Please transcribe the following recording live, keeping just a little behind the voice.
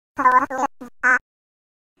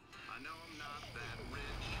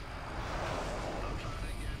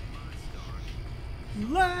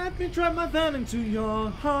Let me drive my van into your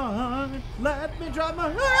heart. Let me drive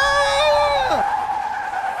my... Ah!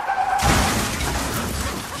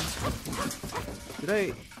 Did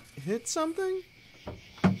I hit something?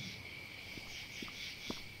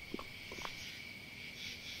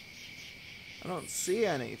 I don't see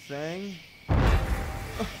anything.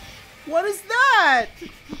 What is that?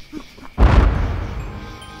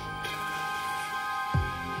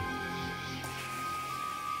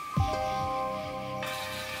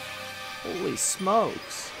 Holy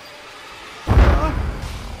smokes.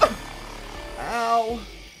 Ow.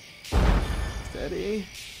 Steady.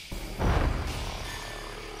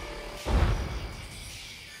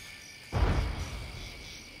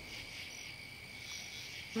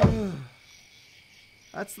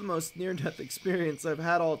 That's the most near-death experience I've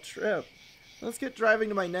had all trip. Let's get driving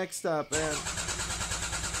to my next stop, man.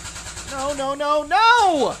 No, no, no,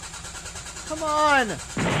 no! Come on!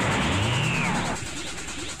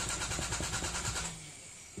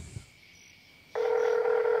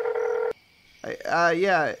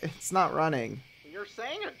 Yeah, it's not running. You're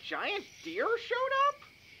saying a giant deer showed up?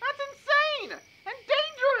 That's insane! And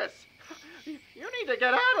dangerous! You need to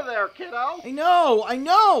get out of there, kiddo! I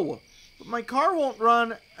know! But my car won't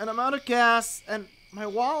run, and I'm out of gas, and my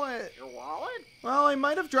wallet... Your wallet? Well, I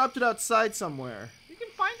might have dropped it outside somewhere. You can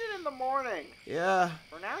find it in the morning. Yeah.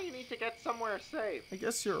 For now, you need to get somewhere safe. I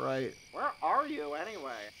guess you're right. Where are you,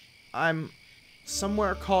 anyway? I'm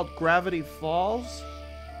somewhere called Gravity Falls.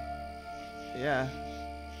 Yeah.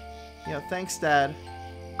 Yeah, thanks, Dad.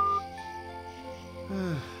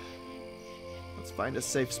 Let's find a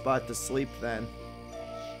safe spot to sleep, then.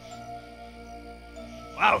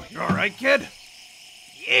 Wow, you alright, kid?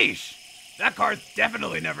 Yeesh! That car's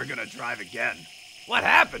definitely never gonna drive again. What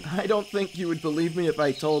happened? I don't think you would believe me if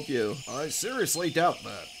I told you. I seriously doubt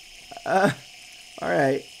that.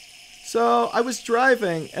 Alright. So, I was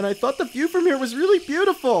driving, and I thought the view from here was really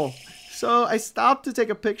beautiful. So, I stopped to take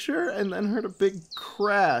a picture, and then heard a big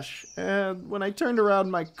crash. And when I turned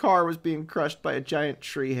around, my car was being crushed by a giant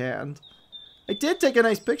tree hand. I did take a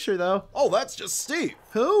nice picture, though. Oh, that's just Steve.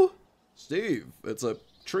 Who? Steve, it's a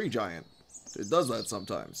tree giant. It does that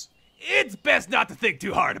sometimes. It's best not to think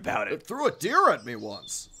too hard about It it. threw a deer at me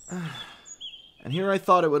once. And here I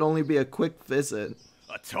thought it would only be a quick visit.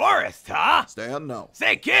 A tourist, huh? Stan, no.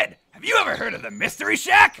 Say, kid, have you ever heard of the Mystery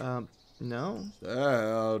Shack? No.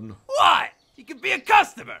 Stan. What? You could be a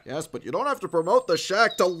customer. Yes, but you don't have to promote the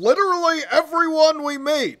shack to literally everyone we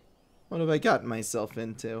meet. What have I gotten myself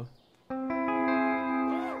into?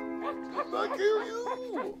 Back here,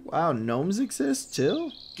 you. Wow, gnomes exist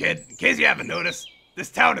too? Kid, in case you haven't noticed, this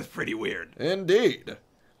town is pretty weird. Indeed.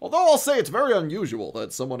 Although I'll say it's very unusual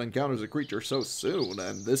that someone encounters a creature so soon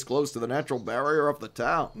and this close to the natural barrier of the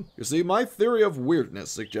town. You see, my theory of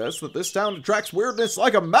weirdness suggests that this town attracts weirdness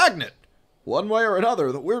like a magnet. One way or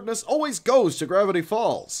another, the weirdness always goes to Gravity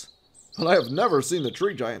Falls. But I have never seen the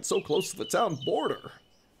tree giant so close to the town border.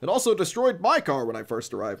 It also destroyed my car when I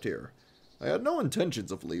first arrived here. I had no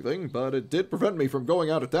intentions of leaving, but it did prevent me from going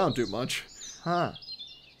out of town too much. Huh.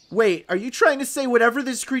 Wait, are you trying to say whatever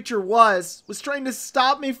this creature was trying to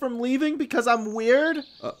stop me from leaving because I'm weird?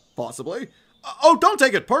 Possibly. Oh, don't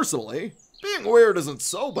take it personally. Being weird isn't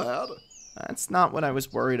so bad. That's not what I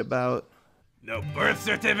was worried about. No birth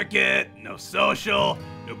certificate, no social,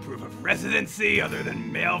 no proof of residency other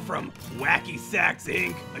than mail from Wacky Sacks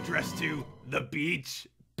Inc. addressed to The Beach,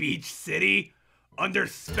 Beach City. Under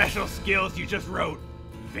special skills, you just wrote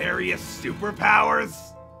various superpowers.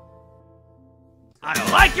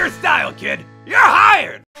 I like your style, kid. You're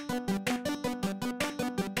hired!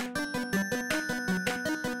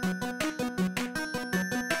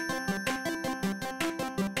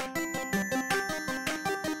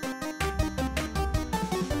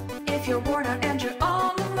 If you're worn out and you're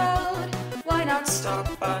on the road, why not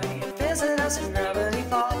stop by and visit us in Gravity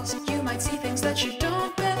Falls? You might see things that you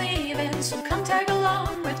don't believe in, so come tag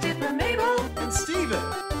along with Dipper, Mabel, And Steven!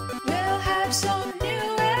 We'll have some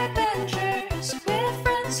new adventures with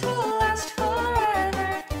friends who'll last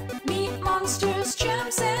forever. Meet monsters,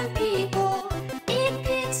 gems, and people. Eat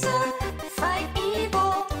pizza, fight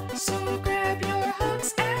evil. So grab your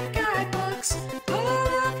hooks and guidebooks. Pull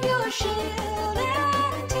up your shield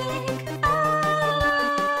and take a look.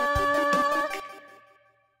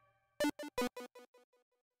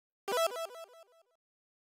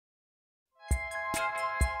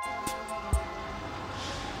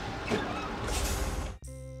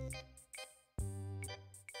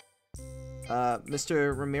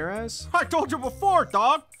 Mr. Ramirez? I told you before,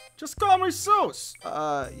 dog. Just call me Soos.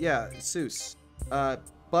 Yeah, Soos.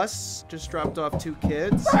 Bus just dropped off 2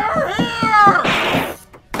 kids. They're here!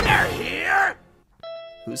 They're here!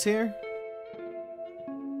 Who's here?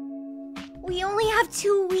 We only have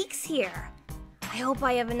 2 weeks here. I hope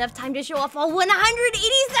I have enough time to show off all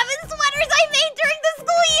 187 sweaters I made during the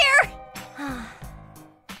school year!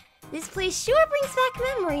 This place sure brings back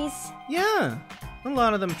memories. Yeah, a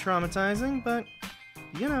lot of them traumatizing, but,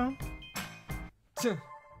 you know.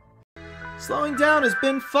 Slowing down has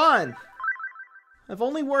been fun. I've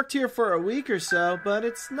only worked here for a week or so, but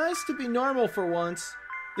it's nice to be normal for once.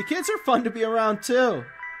 The kids are fun to be around, too.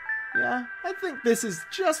 Yeah, I think this is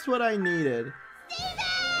just what I needed.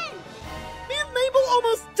 Steven! Me and Mabel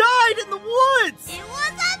almost died in the woods! It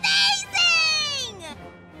was amazing!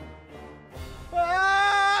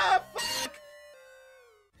 Ah, fuck!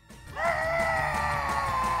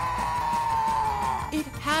 It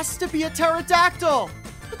has to be a pterodactyl!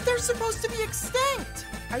 But they're supposed to be extinct!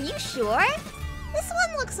 Are you sure? This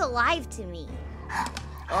one looks alive to me.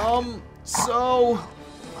 So...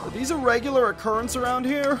 are these a regular occurrence around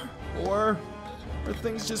here? Or are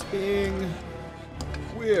things just being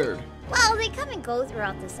weird? Well, they come and go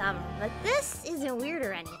throughout the summer, but this isn't weird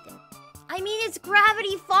or anything. I mean, it's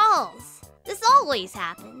Gravity Falls. This always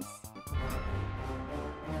happens.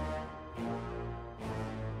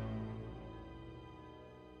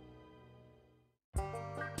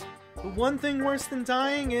 The one thing worse than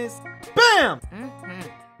dying is... BAM!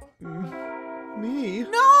 Me?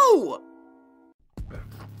 No!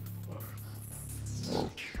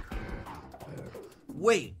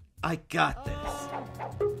 Wait, I got this.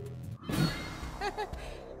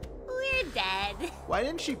 We're dead. Why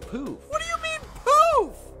didn't she poof? What do you mean,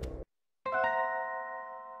 poof?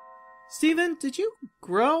 Steven, did you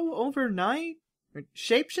grow overnight? Or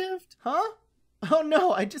shapeshift? Huh? Oh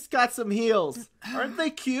no, I just got some heels. Aren't they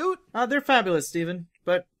cute? They're fabulous, Steven.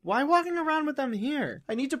 But why walking around with them here?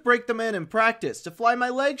 I need to break them in and practice to fly my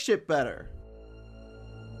leg ship better.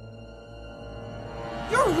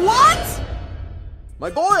 You're what? My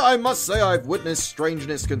boy, I must say I've witnessed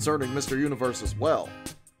strangeness concerning Mr. Universe as well.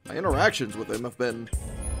 My interactions with him have been...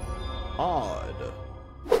 odd.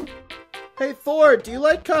 Hey Ford, do you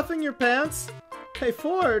like cuffing your pants? Hey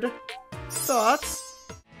Ford, thoughts?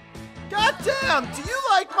 Goddamn, do you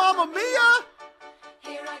like Mamma Mia?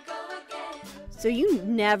 So you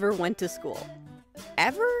never went to school?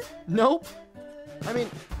 Ever? Nope. I mean,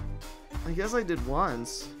 I guess I did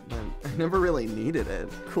once, but I never really needed it.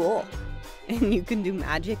 Cool. And you can do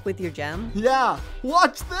magic with your gem? Yeah,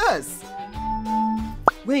 watch this!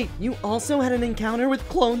 Wait, you also had an encounter with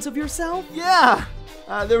clones of yourself? Yeah!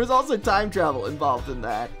 There was also time travel involved in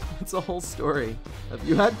that. It's a whole story. Have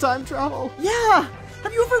you had time travel? Yeah!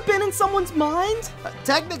 Have you ever been in someone's mind?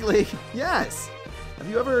 Technically, yes. Have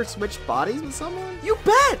you ever switched bodies with someone? You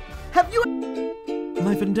bet! Have you...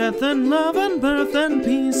 Life and death and love and birth and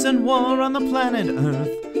peace and war on the planet Earth.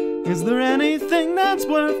 Is there anything that's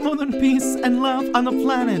worth more than peace and love on the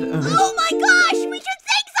planet Earth? Oh my gosh! We should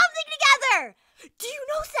sing something together! Do you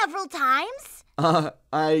know several times?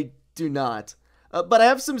 I do not. But I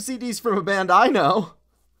have some CDs from a band I know.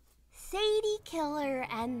 Sadie Killer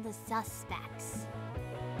and the Suspects.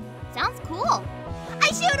 Sounds cool. I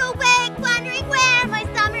should awake, wondering where my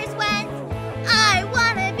summers went. I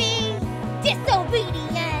wanna be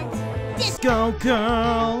disobedient. Disco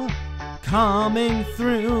girl, coming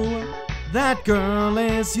through. That girl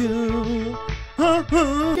is you.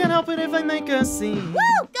 Can't help it if I make a scene. Woo!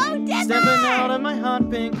 Go Disney! Stepping out of my hot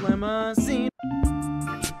pink limousine.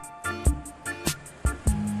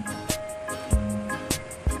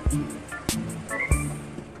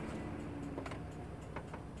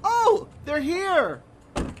 Oh, they're here!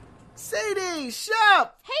 Sadie,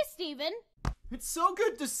 Shep! Hey, Steven. It's so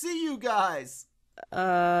good to see you guys.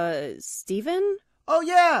 Steven? Oh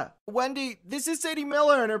yeah, Wendy, this is Sadie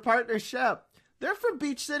Miller and her partner Shep. They're from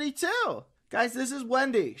Beach City too. Guys, this is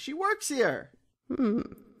Wendy. She works here.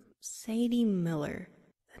 Sadie Miller.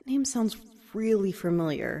 That name sounds really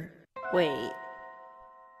familiar. Wait.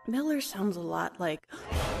 Miller sounds a lot like...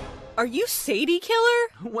 Are you Sadie Killer?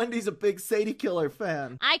 Wendy's a big Sadie Killer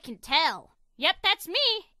fan. I can tell. Yep, that's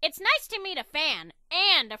me. It's nice to meet a fan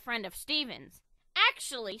and a friend of Steven's.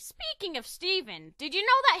 Actually, speaking of Steven, did you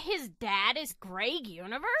know that his dad is Greg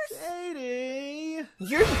Universe? Sadie!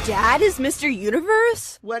 Your dad is Mr.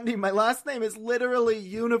 Universe? Wendy, my last name is literally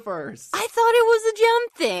Universe. I thought it was a gem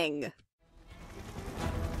thing.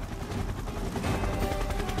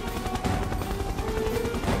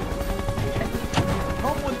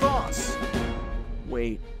 Come with us.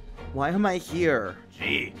 Wait, why am I here?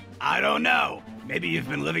 Gee, I don't know. Maybe you've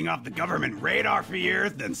been living off the government radar for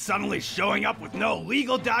years, then suddenly showing up with no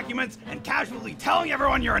legal documents and casually telling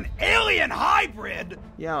everyone you're an alien hybrid!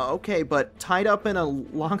 Yeah, okay, but tied up in a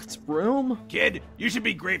locked room? Kid, you should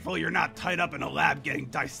be grateful you're not tied up in a lab getting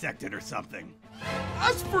dissected or something.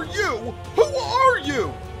 As for you, who are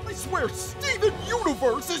you? I swear Steven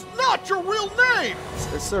Universe is not your real name!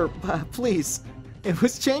 Sir, please. It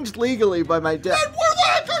was changed legally by my dad. And where the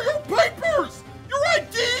heck are your papers? Your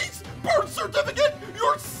IDs? Birth certificate?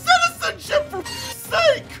 Your citizenship, for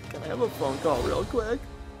sake! Can I have a phone call real quick?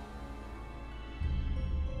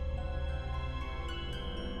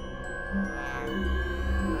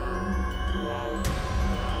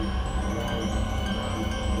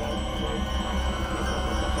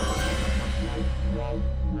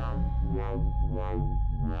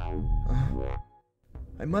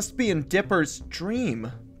 I must be in Dipper's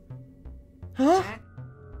dream. Huh?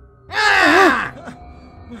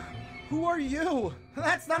 Who are you?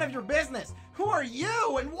 That's none of your business. Who are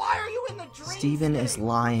you, and why are you in the dream? Steven is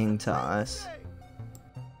lying to us.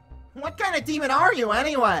 What kind of demon are you,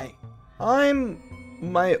 anyway? I'm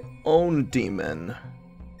my own demon.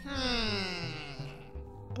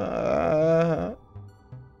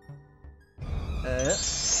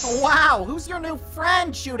 Wow, who's your new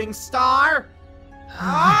friend, shooting star?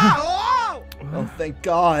 Oh! Oh, thank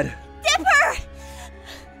God. Dipper!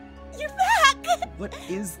 You're back! What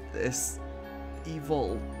is this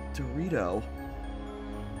evil Dorito?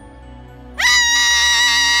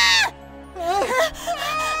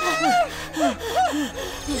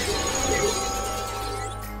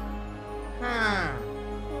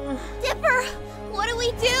 Dipper, what do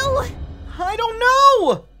we do? I don't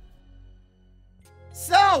know!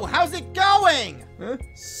 So, how's it going? Huh?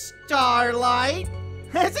 Starlight?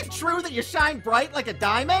 Is it true that you shine bright like a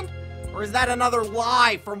diamond? Or is that another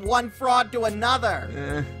lie from one fraud to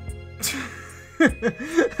another?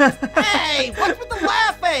 Hey, what's with the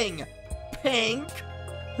laughing? Pink?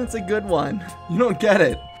 That's a good one. You don't get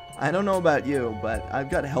it. I don't know about you, but I've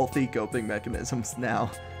got healthy coping mechanisms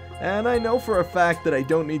now. And I know for a fact that I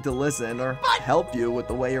don't need to listen or help you with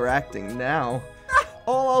the way you're acting now.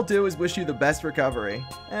 All I'll do is wish you the best recovery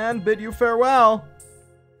and bid you farewell.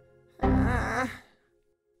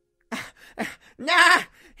 Nah,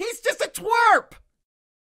 he's just a twerp!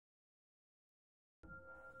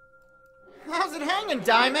 How's it hanging,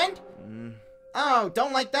 Diamond? Oh,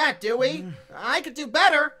 don't like that, do we? I could do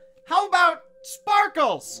better. How about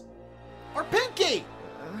Sparkles? Or Pinky?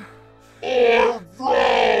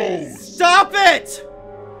 Stop it!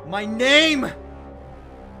 My name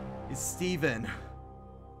is Steven.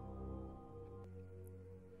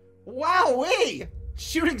 Wowee!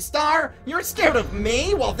 Shooting star, you're scared of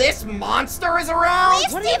me while this monster is around?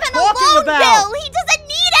 Leave What are you Steven talking alone, about? Bill! He doesn't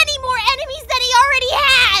need any more enemies than he already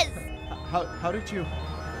has! How did you...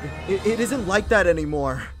 It isn't like that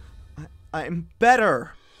anymore. I'm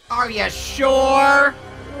better. Are you sure,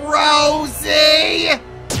 Rosie?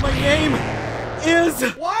 My name is...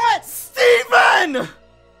 What? Steven!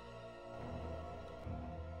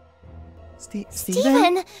 Steven?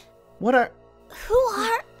 Steven, What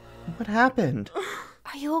happened?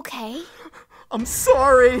 are you okay? I'm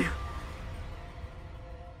sorry.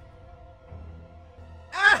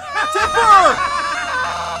 Tipper!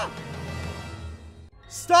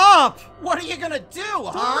 Stop! What are you gonna do,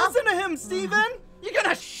 Don't huh? listen to him, Steven! You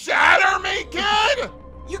gonna shatter me, kid?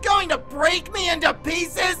 You going to break me into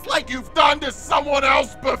pieces like you've done to someone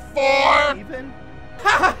else before? Steven?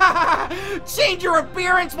 Change your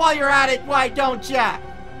appearance while you're at it, why don't ya?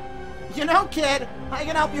 You know, kid, I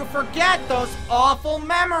can help you forget those awful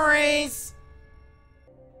memories.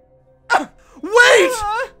 Wait!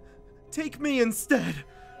 Take me instead.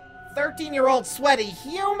 13-year-old sweaty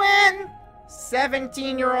human,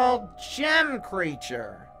 17-year-old gem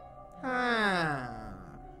creature.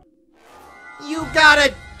 You got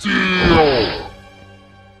a deal!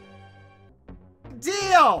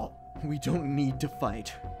 We don't need to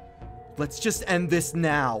fight. Let's just end this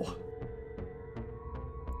now.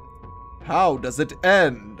 How does it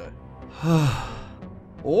end?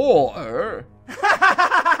 Or...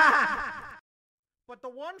 But the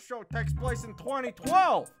one show takes place in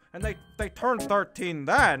 2012, and they turned 13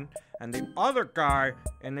 then, and the other guy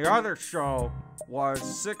in the other show was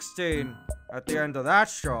 16 at the end of that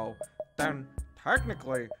show. Then,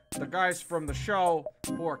 technically, the guys from the show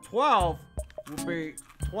who are 12 will be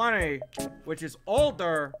 20, which is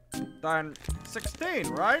older than 16,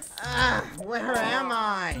 right? Where am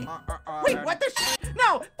I? Wait, Wait, what the sh-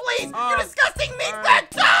 No, please! You're disgusting meatbag!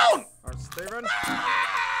 Don't! Steven?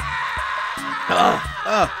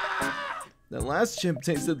 The last chip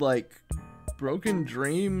tasted like broken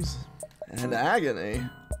dreams And agony.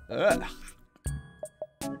 Ugh.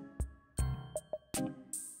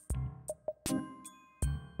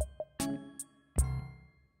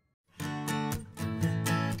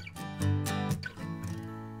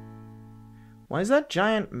 Why is that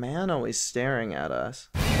giant man always staring at us?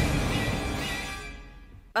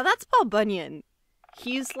 Oh, that's Paul Bunyan.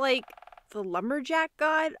 He's like the lumberjack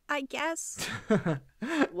god, I guess.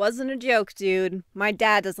 Wasn't a joke, dude. My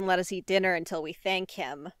dad doesn't let us eat dinner until we thank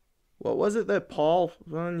him. What was it that Paul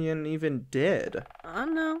Bunyan even did? I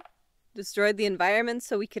don't know. Destroyed the environment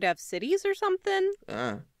so we could have cities or something?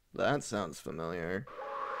 That sounds familiar.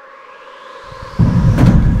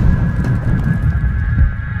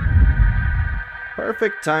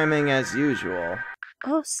 Perfect timing as usual.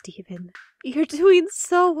 Oh, Stephen, you're doing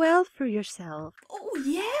so well for yourself. Oh,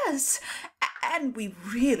 yes. And we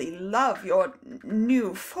really love your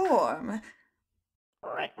new form.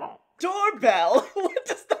 Doorbell? What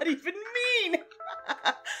does that even mean?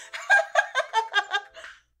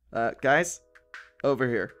 Guys, over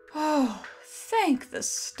here. Oh, thank the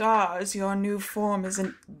stars your new form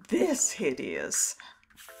isn't this hideous.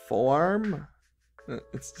 Form?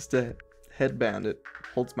 It's just a headband. It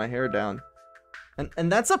holds my hair down.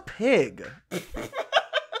 And that's a pig.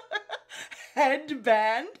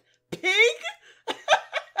 Headband? Pig?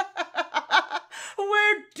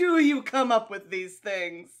 Where do you come up with these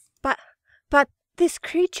things? But this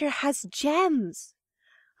creature has gems.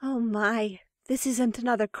 Oh my, this isn't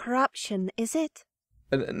another corruption, is it?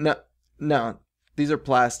 No, these are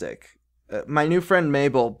plastic. My new friend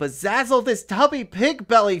Mabel bezazzled this tubby pig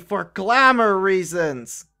belly for glamour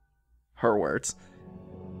reasons. Her words.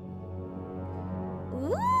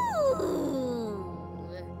 Ooh.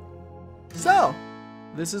 So,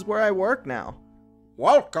 this is where I work now.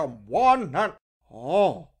 Welcome, one and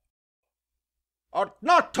all.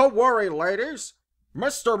 Not to worry, ladies.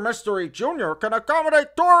 Mr. Mystery Jr. can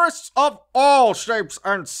accommodate tourists of all shapes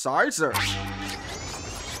and sizes.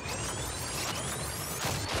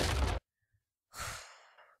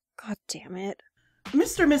 God damn it.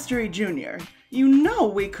 Mr. Mystery Jr., you know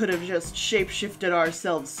we could have just shapeshifted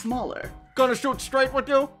ourselves smaller. Gonna shoot straight with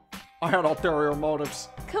you? I had ulterior motives.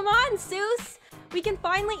 Come on, Soos! We can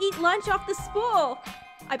finally eat lunch off the spool!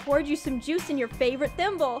 I poured you some juice in your favorite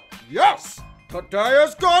thimble. Yes! Today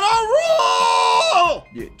is gonna rule!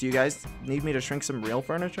 Do you guys need me to shrink some real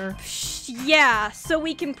furniture? Yeah, so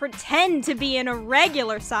we can pretend to be in a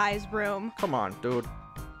regular size room. Come on, dude.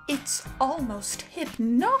 It's almost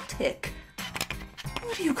hypnotic.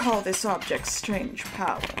 What do you call this object's strange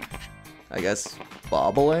power? I guess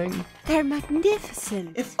bobbling? They're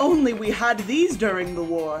magnificent. If only we had these during the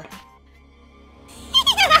war.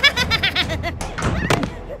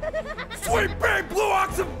 Sweet big blue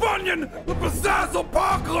ox of Bunyan! The pizzazz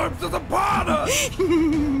apocalypse is upon us!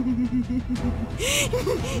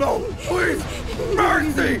 No, please!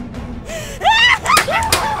 Mercy!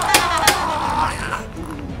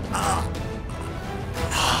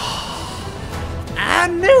 I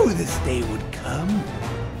knew this day would come.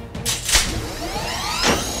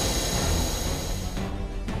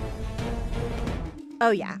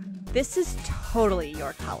 Oh yeah, this is totally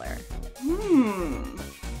your color.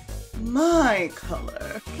 My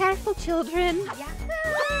color. Careful, children.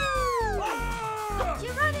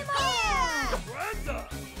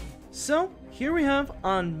 So, here we have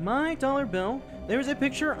on my dollar bill, there's a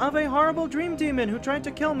picture of a horrible dream demon who tried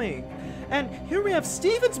to kill me. And here we have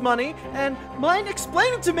Steven's money, and mine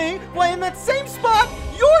explaining to me why in that same spot,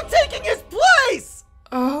 you're taking his place!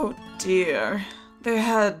 Oh dear. They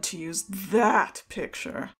had to use that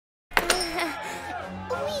picture.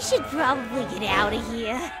 We should probably get out of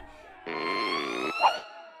here.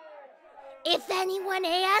 If anyone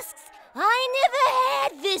asks, I never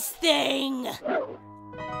had this thing.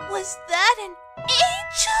 Was that an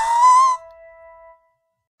angel?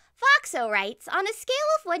 Foxo writes, on a scale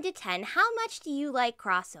of 1 to 10, how much do you like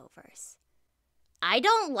crossovers? I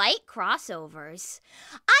don't like crossovers.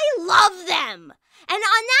 I love them! And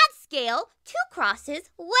on that scale, 2 crosses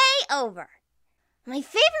way over. My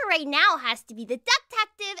favorite right now has to be the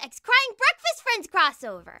Duck-tactive X Crying Breakfast Friends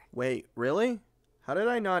crossover. Wait, really? How did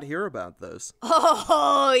I not hear about those?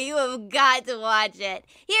 Oh, you have got to watch it.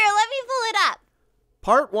 Here, let me pull it up.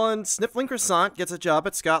 Part 1, Sniffling Croissant gets a job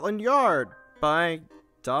at Scotland Yard by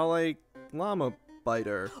Dalai Lama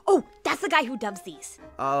Biter. Oh, that's the guy who dubs these.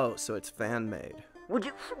 Oh, so it's fan-made. Would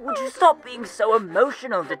you stop being so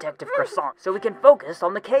emotional, Detective Croissant, so we can focus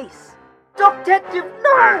on the case? Detective,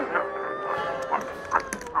 no!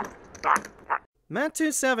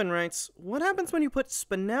 Matt27 writes, what happens when you put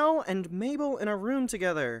Spinell and Mabel in a room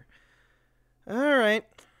together? Alright,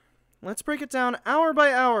 let's break it down hour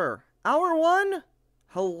by hour. Hour 1?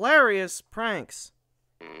 Hilarious pranks.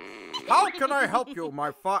 How can I help you,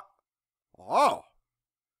 my Oh.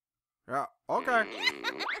 Yeah, okay.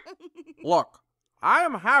 Look, I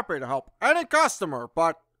am happy to help any customer,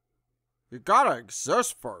 but you gotta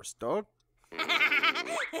exist first, dude.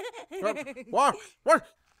 What?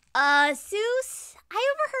 Soos,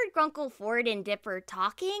 I overheard Grunkle Ford and Dipper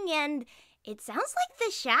talking, and it sounds like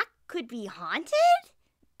the shack could be haunted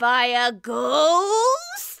by a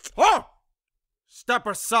ghost? Oh! Step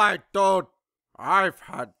aside, dude. I've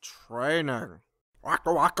had training.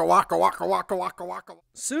 Waka waka waka waka waka waka waka.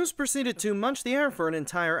 Soos proceeded to munch the air for an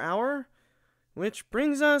entire hour, which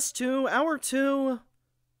brings us to Hour 2,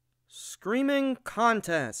 Screaming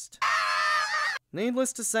Contest.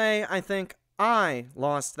 Needless to say, I think I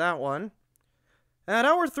lost that one. At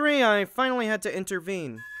Hour 3, I finally had to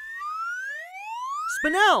intervene.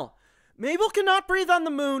 Spinel! Mabel cannot breathe on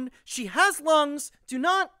the moon. She has lungs. Do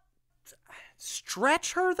not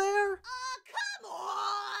stretch her there. Come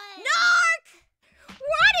on! Nark!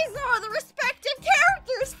 What is all the respective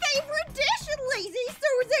characters' favorite dish at Lazy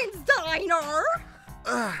Susan's Diner?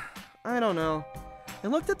 I don't know. I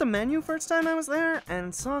looked at the menu first time I was there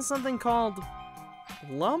and saw something called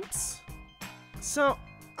lumps. So,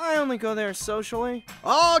 I only go there socially.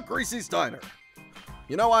 Ah, Greasy's Diner.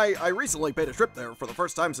 You know, I recently paid a trip there for the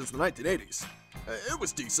first time since the 1980s. It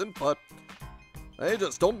was decent, but they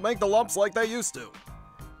just don't make the lumps like they used to.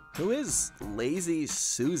 Who is Lazy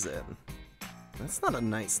Susan? That's not a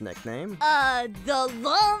nice nickname. The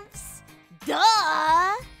lumps?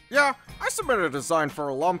 Duh! Yeah, I submitted a design for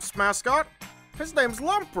a lumps mascot. His name's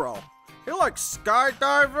Lumpro. He likes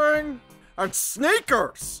skydiving and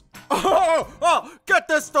sneakers. Oh, get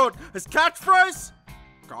this, dude. His catchphrase?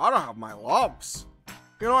 Gotta have my lumps.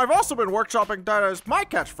 You know, I've also been workshopping that as my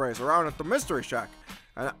catchphrase around at the Mystery Shack.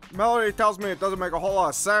 And Melody tells me it doesn't make a whole lot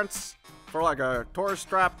of sense for like a tourist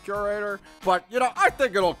trap curator. But, you know, I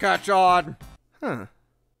think it'll catch on. Huh.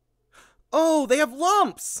 Oh, they have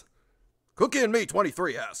lumps! Cookie and Me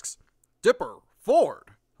 23 asks, Dipper,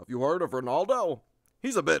 Ford, have you heard of Ronaldo?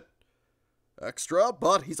 He's a bit extra,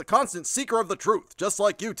 but he's a constant seeker of the truth, just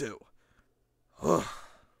like you two.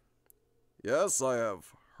 Yes, I have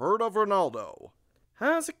heard of Ronaldo.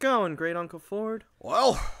 How's it going, Great Uncle Ford?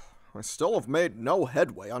 Well, I still have made no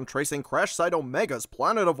headway on tracing Crash Site Omega's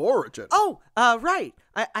planet of origin. Oh, right.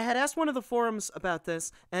 I had asked one of the forums about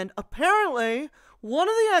this, and apparently one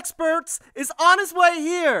of the experts is on his way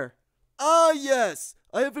here. Ah, yes.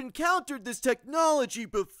 I have encountered this technology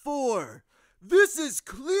before. This is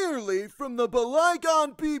clearly from the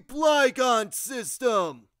Blygon Be Blygon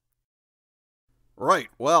system. Right,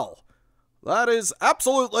 well, that is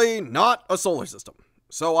absolutely not a solar system.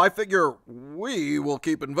 So I figure we will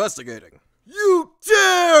keep investigating. You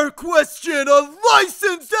dare question a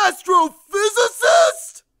licensed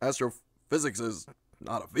astrophysicist? Astrophysics is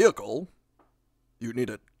not a vehicle. You need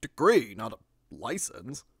a degree, not a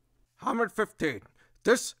license. Hammered 15.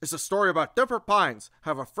 This is a story about Dipper Pines.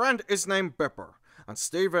 Have a friend is named Bipper. And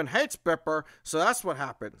Steven hates Bipper, so that's what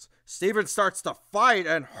happens. Steven starts to fight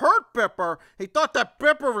and hurt Bipper. He thought that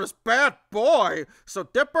Bipper was bad boy. So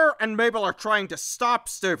Dipper and Mabel are trying to stop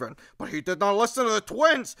Steven. But he did not listen to the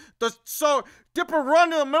twins. So Dipper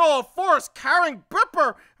run in the middle of the forest carrying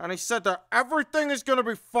Bipper. And he said that everything is going to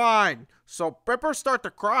be fine. So Bipper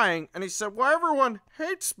started crying. And he said, well, everyone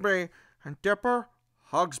hates me. And Dipper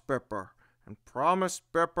hugs Bipper and promised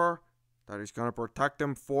Bipper that he's going to protect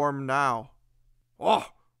him from now. Oh,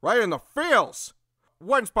 right in the feels.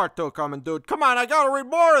 When's part 2 coming, dude? Come on, I gotta read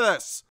more of this.